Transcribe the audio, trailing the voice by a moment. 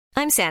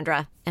I'm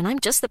Sandra, and I'm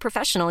just the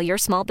professional your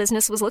small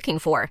business was looking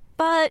for.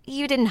 But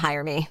you didn't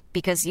hire me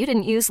because you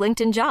didn't use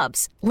LinkedIn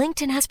Jobs.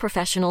 LinkedIn has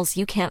professionals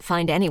you can't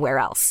find anywhere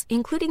else,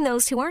 including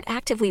those who aren't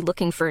actively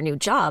looking for a new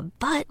job,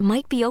 but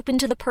might be open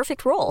to the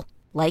perfect role,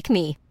 like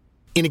me.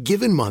 In a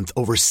given month,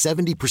 over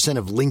 70%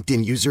 of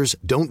LinkedIn users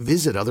don't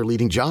visit other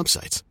leading job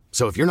sites.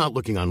 So if you're not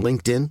looking on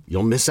LinkedIn,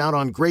 you'll miss out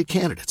on great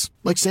candidates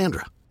like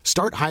Sandra.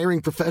 Start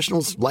hiring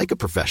professionals like a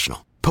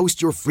professional.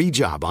 Post your free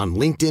job on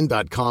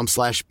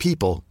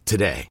linkedin.com/people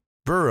today.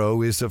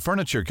 Burrow is a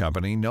furniture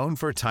company known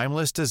for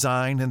timeless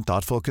design and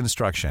thoughtful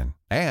construction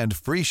and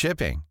free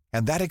shipping,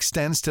 and that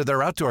extends to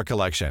their outdoor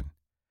collection.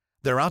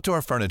 Their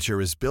outdoor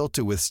furniture is built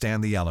to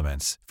withstand the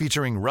elements,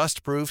 featuring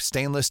rust-proof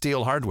stainless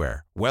steel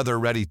hardware,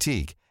 weather-ready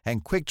teak,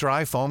 and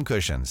quick-dry foam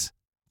cushions.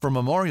 For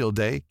Memorial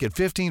Day, get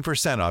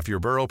 15% off your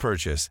Burrow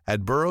purchase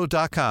at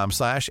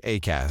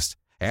burrow.com/ACAST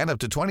and up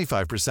to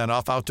 25%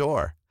 off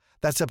outdoor.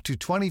 That's up to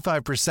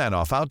 25%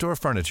 off outdoor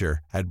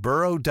furniture at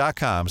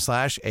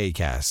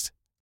burrow.com/ACAST.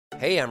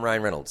 Hey, I'm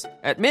Ryan Reynolds.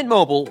 At Mint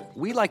Mobile,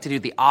 we like to do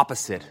the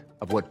opposite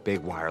of what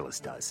Big Wireless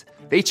does.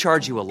 They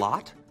charge you a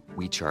lot,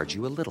 we charge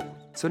you a little.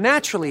 So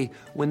naturally,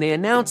 when they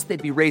announced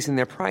they'd be raising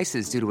their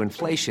prices due to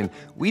inflation,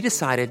 we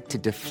decided to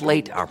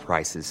deflate our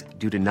prices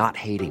due to not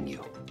hating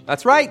you.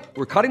 That's right.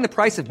 We're cutting the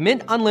price of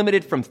Mint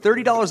Unlimited from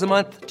 $30 a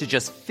month to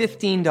just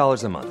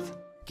 $15 a month.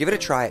 Give it a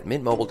try at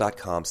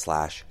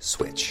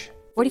mintmobile.com/switch.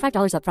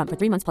 $45 up front for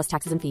 3 months plus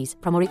taxes and fees.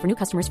 Promo rate for new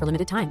customers for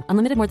limited time.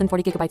 Unlimited more than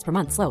 40 gigabytes per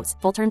month. Slows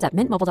full terms at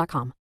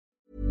mintmobile.com.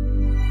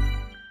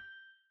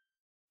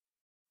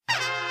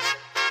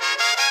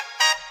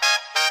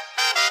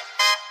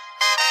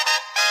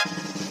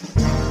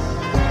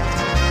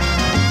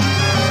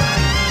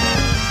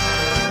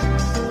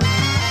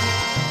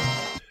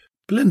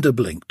 Belinda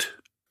blinked,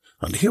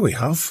 and here we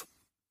have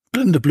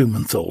Belinda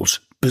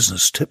Blumenthal's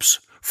business tips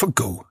for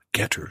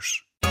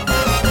go-getters.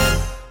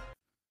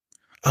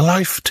 A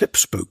life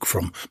tips book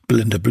from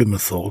Belinda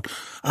Blumenthal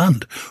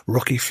and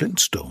Rocky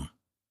Flintstone.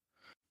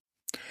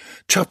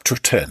 Chapter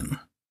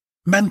 10.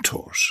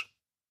 Mentors.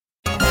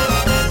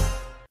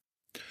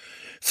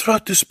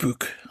 Throughout this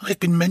book, I've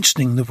been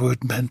mentioning the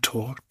word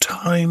mentor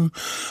time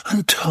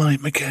and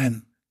time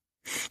again.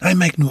 I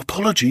make no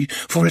apology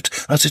for it,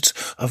 as it's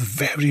a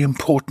very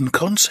important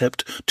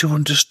concept to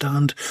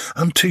understand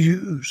and to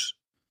use.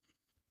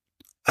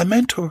 A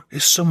mentor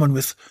is someone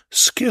with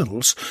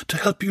skills to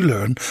help you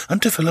learn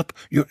and develop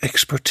your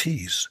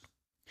expertise.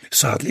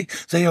 Sadly,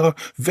 they are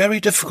very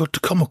difficult to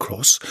come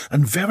across,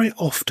 and very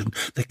often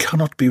they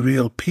cannot be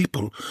real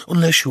people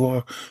unless you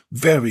are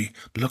very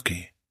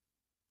lucky.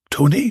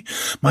 Tony,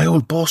 my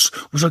old boss,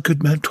 was a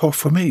good mentor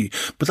for me,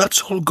 but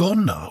that's all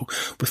gone now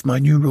with my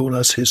new role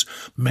as his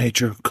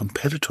major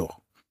competitor.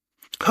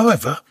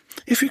 However,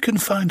 if you can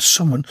find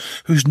someone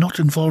who's not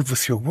involved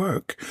with your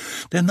work,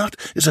 then that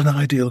is an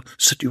ideal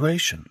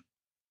situation.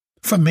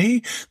 For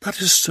me, that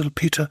is still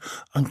Peter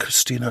and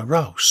Christina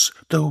Rouse,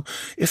 though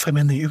if I'm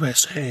in the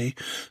USA,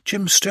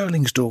 Jim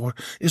Sterling's door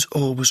is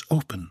always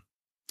open.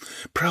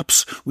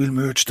 Perhaps we'll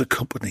merge the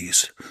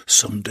companies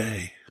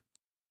someday.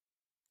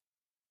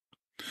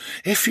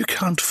 If you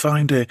can't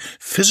find a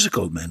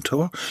physical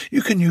mentor,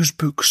 you can use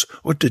books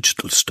or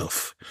digital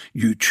stuff,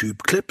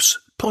 YouTube clips,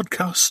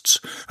 podcasts,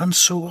 and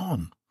so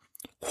on.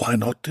 Why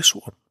not this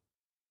one?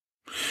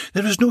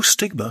 There is no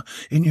stigma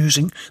in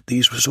using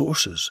these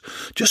resources.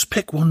 Just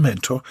pick one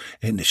mentor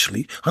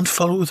initially and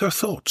follow their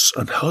thoughts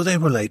and how they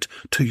relate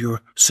to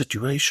your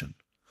situation.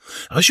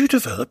 As you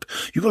develop,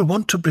 you will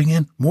want to bring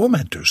in more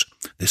mentors.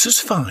 This is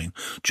fine.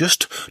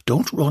 Just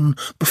don't run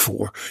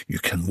before you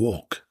can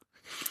walk.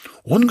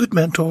 One good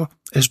mentor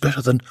is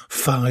better than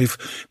 5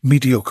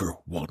 mediocre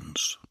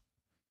ones.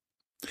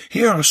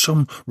 Here are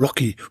some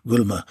Rocky,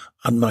 Wilma,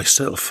 and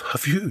myself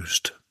have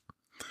used.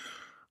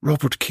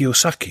 Robert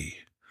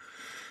Kiyosaki,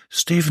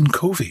 Stephen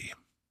Covey.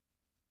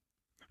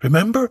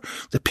 Remember,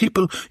 the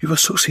people you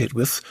associate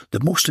with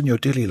the most in your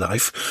daily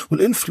life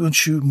will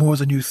influence you more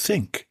than you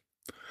think.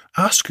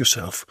 Ask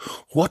yourself,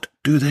 what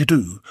do they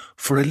do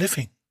for a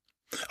living?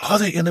 Are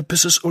they in a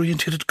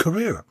business-oriented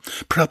career?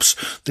 Perhaps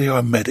they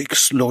are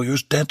medics,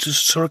 lawyers,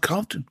 dentists, or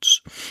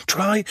accountants.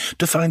 Try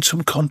to find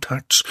some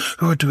contacts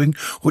who are doing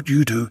what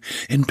you do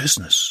in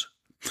business.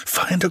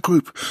 Find a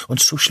group on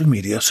social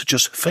media such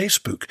as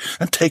Facebook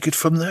and take it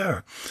from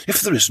there.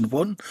 If there isn't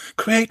one,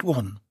 create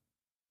one.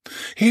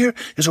 Here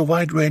is a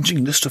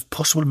wide-ranging list of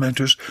possible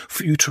mentors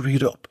for you to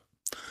read up.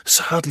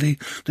 Sadly,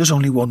 there's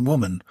only one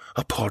woman,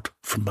 apart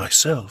from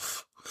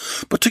myself.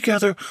 But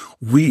together,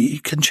 we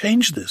can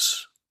change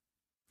this.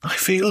 I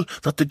feel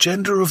that the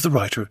gender of the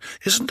writer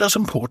isn't as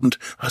important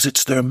as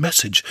it's their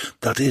message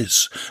that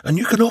is, and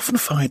you can often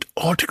find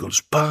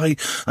articles by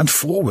and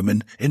for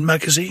women in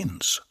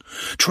magazines.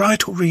 Try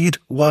to read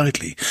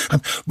widely,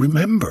 and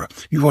remember,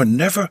 you are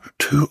never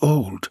too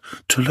old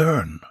to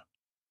learn.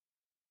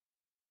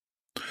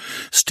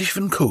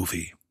 Stephen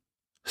Covey,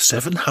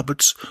 7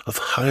 Habits of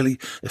Highly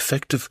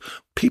Effective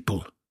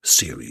People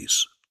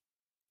series.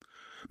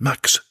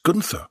 Max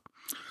Gunther,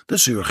 The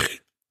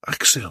Zurich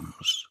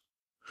Axioms.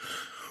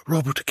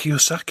 Robert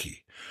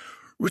Kiyosaki,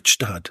 Rich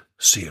Dad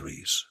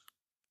series.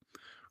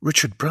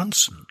 Richard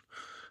Branson,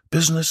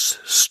 Business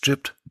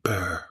Stripped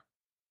Bare.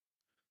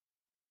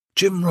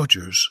 Jim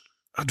Rogers,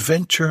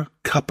 Adventure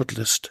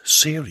Capitalist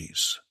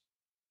series.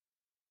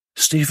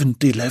 Stephen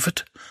D.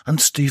 Levitt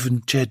and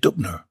Stephen J.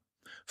 Dubner,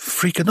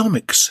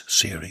 Freakonomics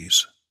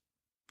series.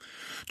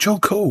 Joe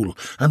Cole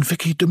and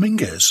Vicky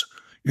Dominguez,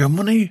 Your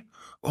Money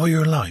or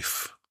Your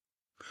Life.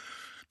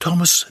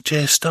 Thomas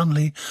J.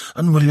 Stanley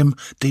and William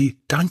D.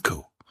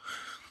 Danko,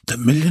 The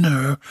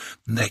Millionaire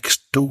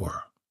Next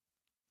Door.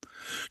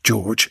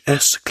 George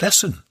S.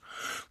 Clason,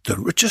 The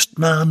Richest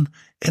Man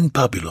in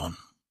Babylon.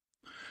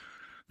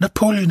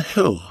 Napoleon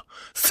Hill,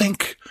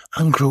 Think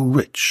and Grow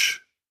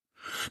Rich.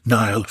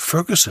 Niall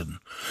Ferguson,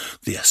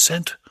 The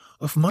Ascent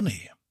of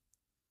Money.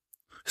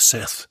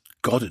 Seth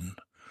Godin,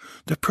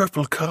 The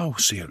Purple Cow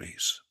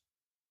series.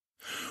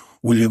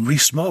 William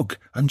Rees-Mogg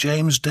and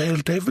James Dale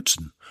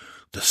Davidson,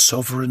 The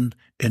Sovereign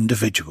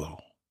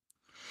Individual.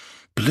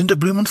 Belinda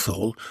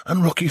Blumenthal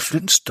and Rocky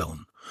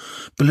Flintstone,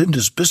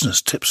 Belinda's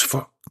Business Tips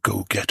for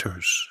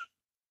Go-Getters.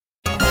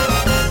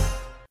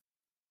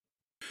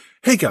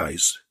 Hey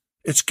guys,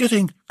 it's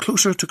getting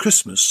closer to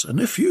Christmas, and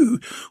if you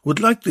would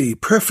like the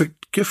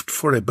perfect gift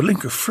for a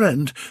Belinka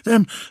friend,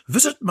 then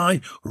visit my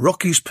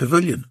Rocky's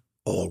Pavilion,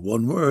 all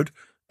one word,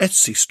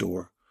 Etsy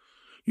store.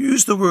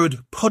 Use the word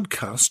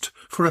podcast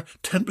for a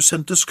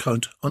 10%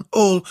 discount on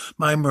all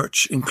my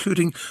merch,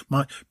 including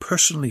my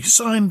personally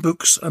signed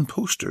books and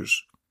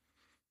posters.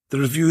 The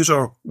reviews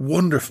are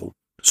wonderful.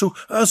 So,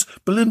 as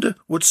Belinda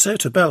would say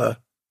to Bella,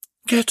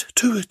 get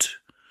to it.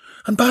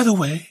 And by the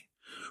way,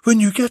 when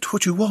you get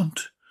what you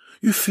want,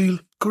 you feel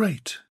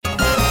great.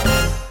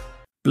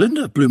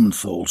 Belinda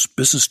Blumenthal's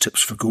Business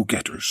Tips for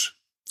Go-Getters,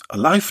 a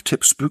life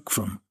tips book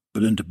from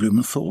Belinda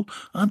Blumenthal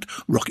and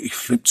Rocky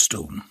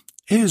Flintstone,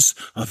 is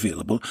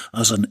available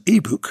as an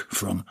ebook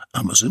from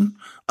Amazon,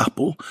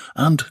 Apple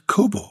and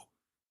Kobo.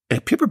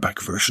 A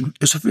paperback version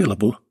is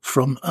available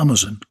from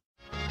Amazon.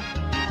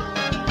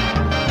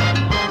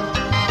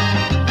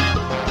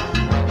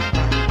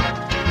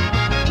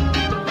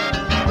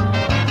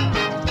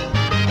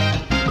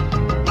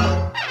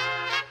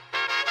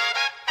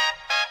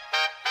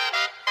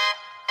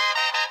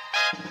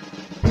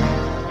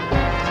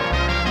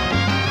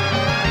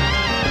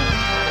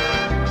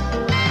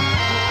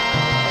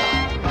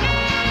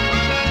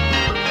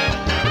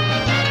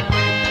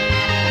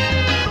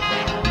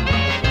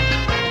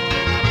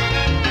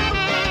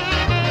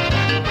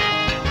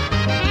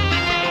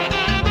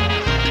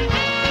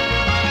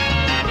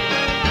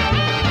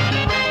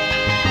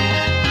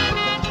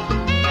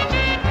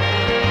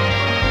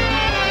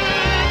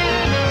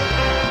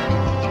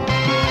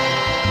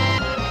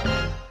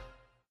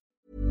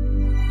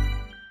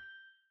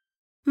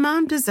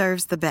 Mom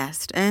deserves the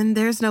best, and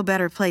there's no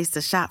better place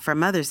to shop for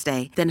Mother's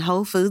Day than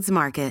Whole Foods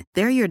Market.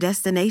 They're your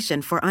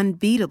destination for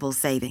unbeatable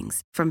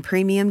savings, from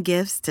premium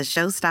gifts to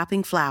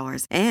show-stopping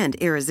flowers and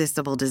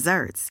irresistible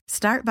desserts.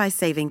 Start by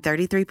saving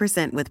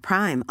 33% with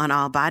Prime on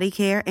all body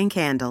care and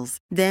candles.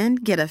 Then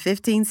get a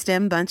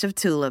 15-stem bunch of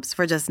tulips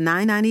for just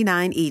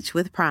 $9.99 each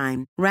with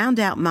Prime. Round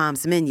out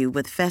Mom's menu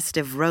with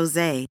festive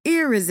rosé,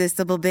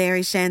 irresistible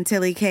berry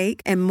chantilly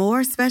cake, and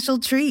more special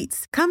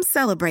treats. Come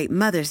celebrate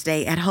Mother's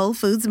Day at Whole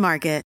Foods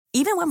Market.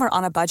 Even when we're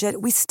on a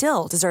budget, we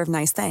still deserve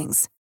nice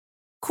things.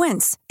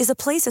 Quince is a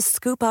place to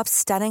scoop up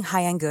stunning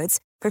high-end goods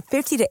for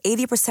 50 to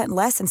 80%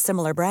 less than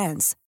similar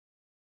brands.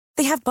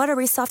 They have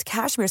buttery soft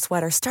cashmere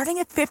sweaters starting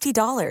at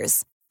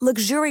 $50,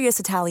 luxurious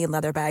Italian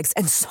leather bags,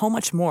 and so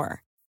much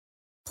more.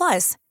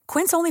 Plus,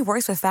 Quince only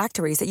works with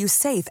factories that use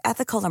safe,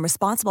 ethical, and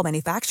responsible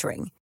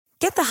manufacturing.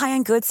 Get the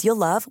high-end goods you'll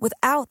love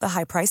without the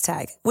high price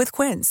tag with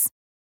Quince.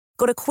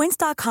 Go to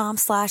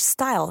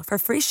quince.com/style for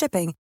free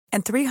shipping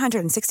and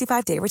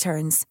 365-day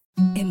returns.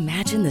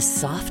 Imagine the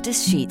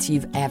softest sheets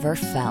you've ever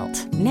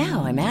felt.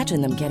 Now imagine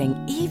them getting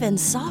even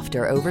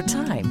softer over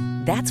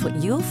time. That's what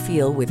you'll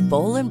feel with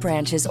Boll &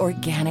 Branch's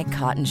organic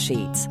cotton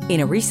sheets. In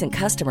a recent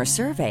customer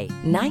survey,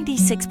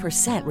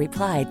 96%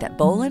 replied that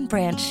Boll &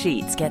 Branch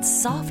sheets get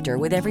softer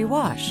with every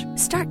wash.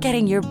 Start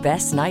getting your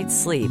best night's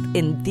sleep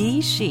in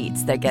these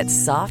sheets that get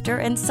softer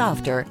and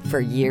softer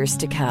for years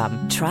to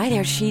come. Try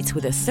their sheets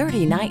with a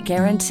 30-night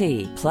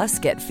guarantee. Plus,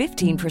 get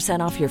 15%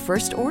 off your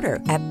first order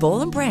at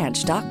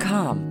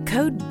bollandbranch.com.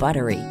 Code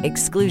BUTTERY.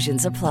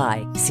 Exclusions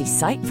apply. See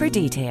site for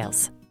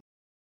details.